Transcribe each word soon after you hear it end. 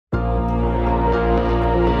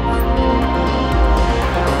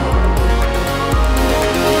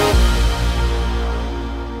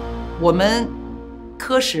我们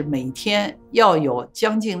科室每天要有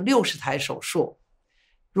将近60台手术，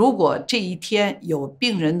如果这一天有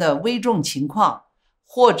病人的危重情况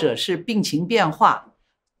或者是病情变化，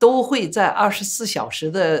都会在24小时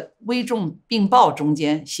的危重病报中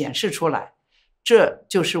间显示出来，这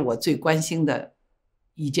就是我最关心的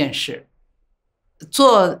一件事。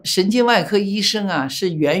做神经外科医生啊，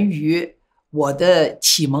是源于我的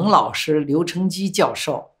启蒙老师刘成基教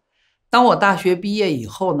授。当我大学毕业以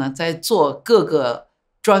后呢，在做各个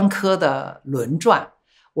专科的轮转，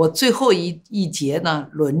我最后一节呢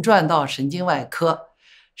轮转到神经外科。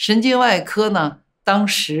神经外科呢，当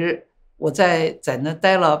时我在那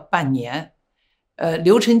待了半年，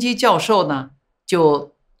刘成基教授呢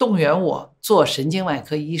就动员我做神经外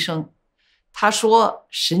科医生。他说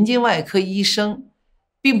神经外科医生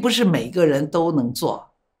并不是每个人都能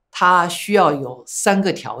做，他需要有3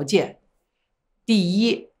个条件。第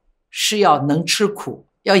一是要能吃苦，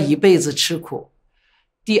要一辈子吃苦。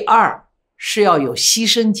第二是要有牺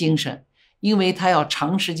牲精神，因为他要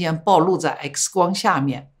长时间暴露在 X 光下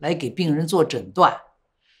面来给病人做诊断。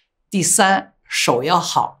第三，手要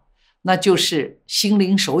好，那就是心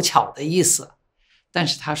灵手巧的意思。但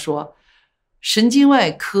是他说神经外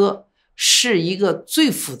科是一个最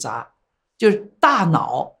复杂，就是大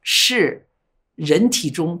脑是人体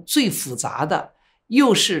中最复杂的，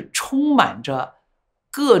又是充满着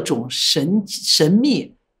各种神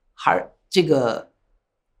秘还这个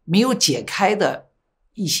没有解开的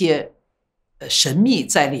一些神秘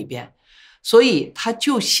在里边，所以它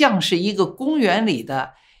就像是一个公园里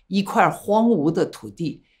的一块荒芜的土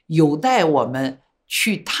地，有待我们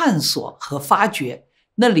去探索和发掘，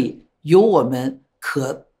那里有我们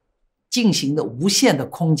可进行的无限的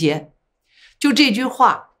空间。就这句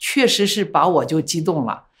话确实是把我就激动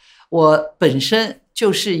了。我本身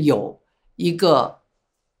就是有一个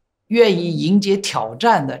愿意迎接挑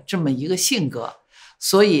战的这么一个性格，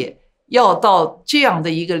所以要到这样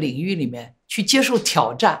的一个领域里面去接受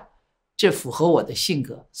挑战，这符合我的性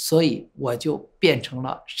格，所以我就变成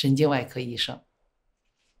了神经外科医生。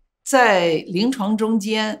在临床中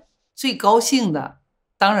间最高兴的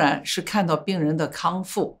当然是看到病人的康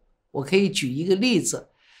复。我可以举一个例子，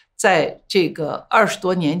在这个20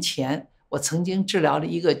多年前，我曾经治疗了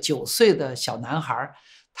一个9岁的小男孩，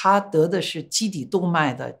他得的是基底动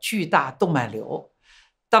脉的巨大动脉瘤，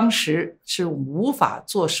当时是无法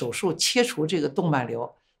做手术切除这个动脉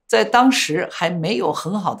瘤。在当时还没有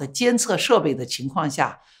很好的监测设备的情况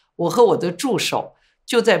下，我和我的助手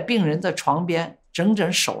就在病人的床边整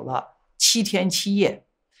整守了7天7夜。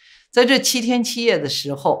在这7天7夜的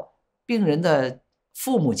时候，病人的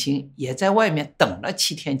父母亲也在外面等了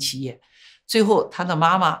7天7夜。最后他的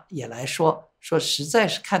妈妈也来说实在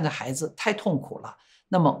是看着孩子太痛苦了，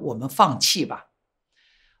那么我们放弃吧。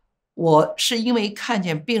我是因为看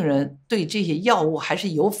见病人对这些药物还是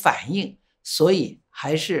有反应，所以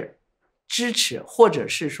还是支持或者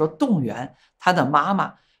是说动员他的妈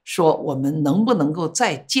妈，说我们能不能够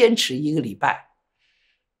再坚持1个礼拜，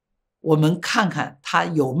我们看看他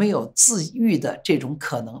有没有自愈的这种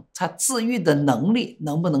可能，他自愈的能力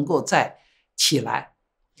能不能够再起来。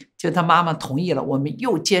就他妈妈同意了，我们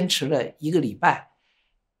又坚持了1个礼拜，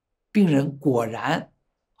病人果然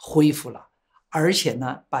恢复了，而且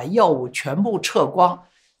呢把药物全部撤光，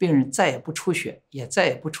病人再也不出血，也再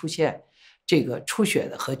也不出现这个出血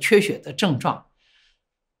的和缺血的症状。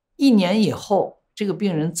1年以后，这个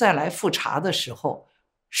病人再来复查的时候，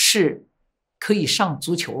是可以上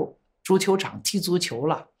足球场踢足球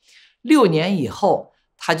了。6年以后，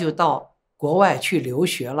他就到国外去留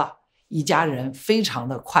学了，一家人非常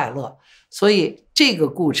的快乐。所以这个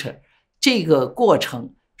过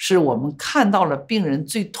程是我们看到了病人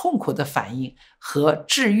最痛苦的反应和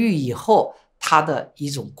治愈以后他的一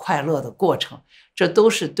种快乐的过程，这都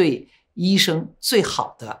是对医生最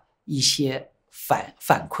好的一些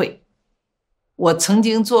反馈。我曾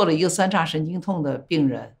经做了一个3叉神经痛的病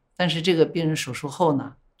人，但是这个病人手术后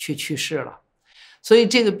呢却去世了。所以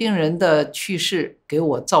这个病人的去世给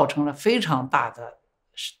我造成了非常大的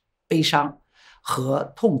悲伤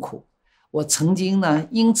和痛苦。我曾经呢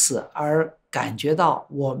因此而感觉到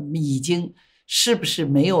我们已经是不是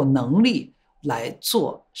没有能力来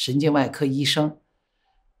做神经外科医生。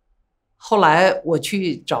后来我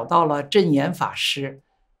去找到了证严法师，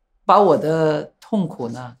把我的痛苦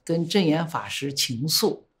呢跟证严法师倾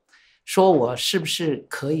诉，说我是不是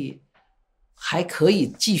还可以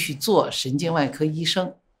继续做神经外科医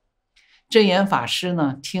生。证严法师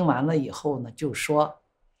呢听完了以后呢就说，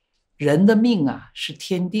人的命啊是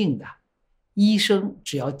天定的，医生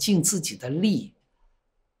只要尽自己的力，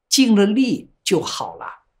尽了力就好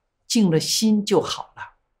了，尽了心就好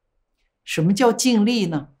了。什么叫尽力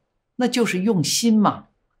呢？那就是用心嘛。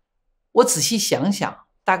我仔细想想，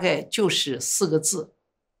大概就是4个字，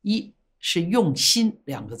一是用心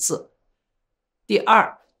2个字，第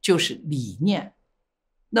二就是理念。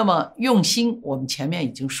那么用心我们前面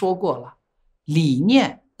已经说过了，理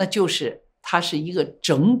念那就是它是一个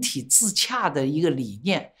整体自洽的一个理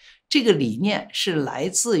念，这个理念是来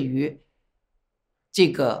自于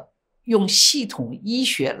这个用系统医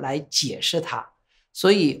学来解释它。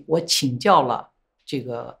所以我请教了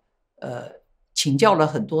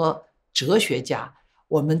很多哲学家，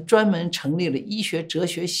我们专门成立了医学哲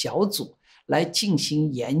学小组来进行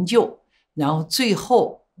研究，然后最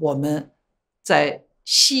后我们在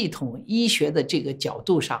系统医学的这个角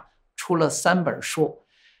度上出了3本书。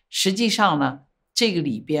实际上呢，这个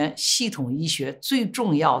里边系统医学最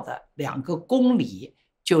重要的2个公理，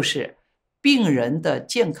就是病人的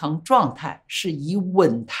健康状态是以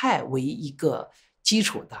稳态为一个基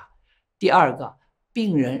础的，第二个，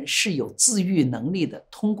病人是有自愈能力的，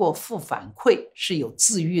通过负反馈是有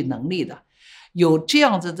自愈能力的。有这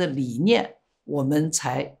样子的理念，我们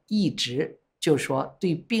才一直就是说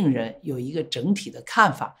对病人有一个整体的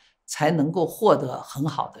看法，才能够获得很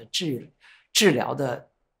好的治疗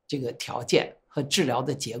的这个条件和治疗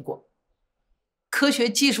的结果。科学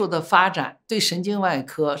技术的发展对神经外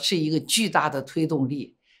科是一个巨大的推动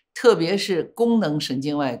力，特别是功能神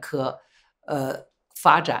经外科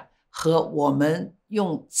发展和我们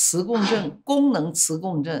用磁共振、功能磁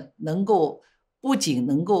共振不仅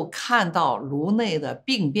能够看到颅内的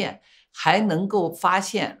病变，还能够发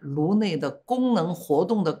现颅内的功能活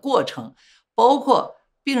动的过程，包括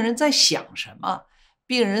病人在想什么，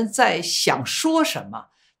病人在想说什么，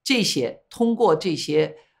这些通过这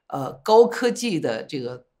些高科技的这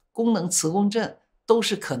个功能磁共振都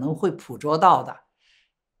是可能会捕捉到的，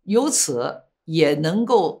由此也能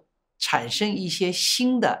够产生一些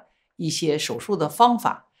新的一些手术的方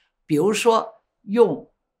法，比如说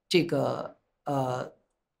用这个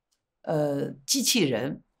机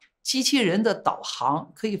器人的导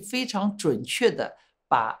航可以非常准确的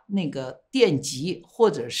把那个电极或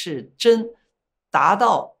者是针达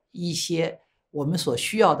到一些我们所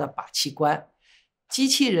需要的靶器官。机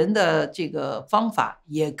器人的这个方法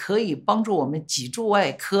也可以帮助我们脊柱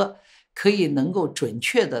外科可以能够准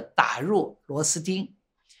确的打入螺丝钉。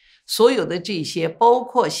所有的这些包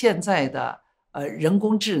括现在的人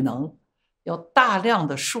工智能，要大量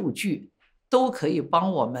的数据都可以帮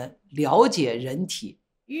我们了解人体，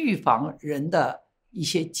预防人的一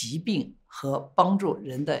些疾病和帮助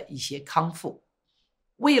人的一些康复。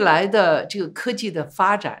未来的这个科技的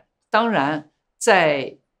发展，当然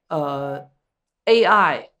在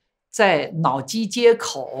AI 在脑机接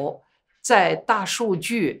口，在大数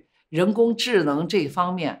据、人工智能这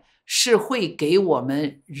方面是会给我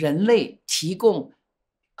们人类提供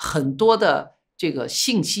很多的这个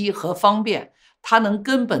信息和方便，它能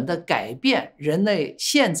根本的改变人类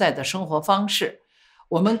现在的生活方式。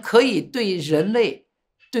我们可以对人类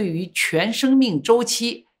对于全生命周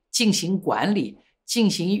期进行管理，进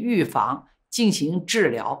行预防，进行治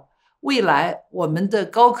疗。未来我们的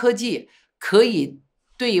高科技可以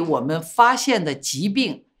对我们发现的疾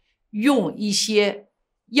病用一些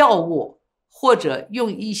药物，或者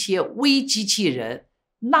用一些微机器人、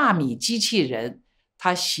纳米机器人，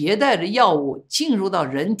它携带着药物进入到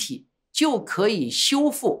人体，就可以修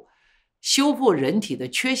复人体的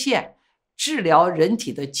缺陷，治疗人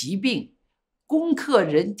体的疾病，攻克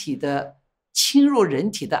侵入人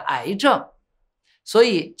体的癌症。所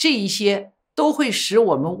以这一些都会使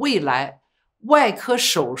我们未来外科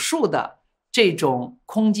手术的这种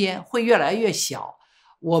空间会越来越小，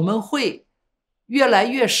我们会越来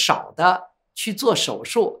越少的去做手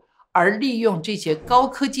术，而利用这些高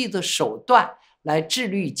科技的手段来治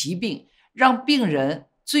愈疾病，让病人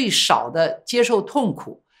最少的接受痛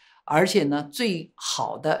苦，而且呢最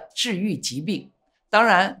好的治愈疾病。当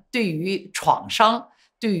然对于创伤，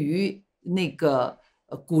对于那个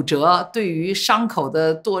骨折，对于伤口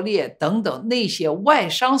的剁裂等等那些外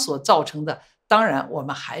伤所造成的，当然我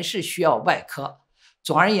们还是需要外科。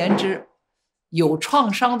总而言之，有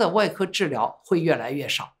创伤的外科治疗会越来越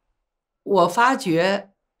少。我发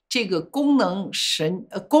觉这个功能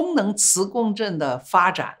磁共振的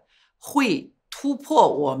发展会突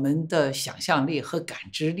破我们的想象力和感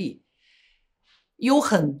知力，有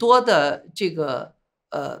很多的这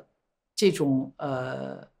种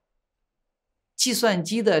计算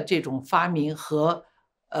机的这种发明和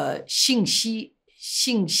信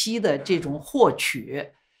息的这种获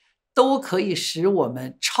取，都可以使我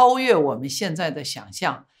们超越我们现在的想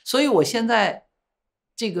象。所以我现在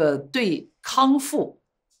这个对康复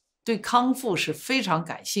是非常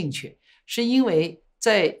感兴趣，是因为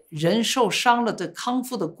在人受伤了的康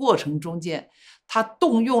复的过程中间，它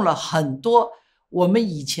动用了很多我们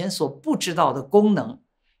以前所不知道的功能，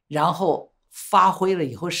然后发挥了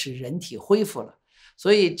以后使人体恢复了。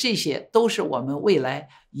所以这些都是我们未来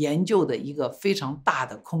研究的一个非常大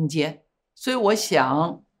的空间。所以我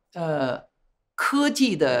想科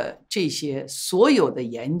技的这些所有的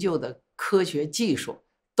研究的科学技术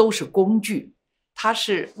都是工具，它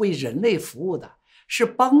是为人类服务的，是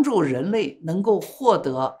帮助人类能够获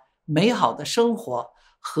得美好的生活、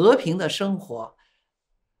和平的生活。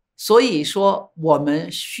所以说我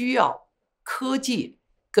们需要科技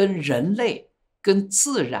跟人类跟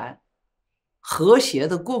自然和谐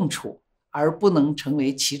的共处，而不能成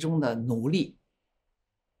为其中的奴隶。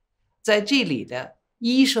在这里的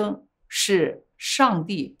医生是上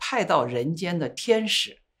帝派到人间的天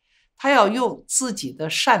使，他要用自己的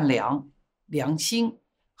善良、良心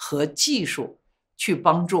和技术去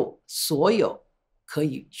帮助所有可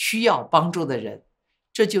以需要帮助的人，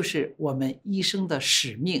这就是我们医生的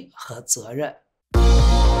使命和责任。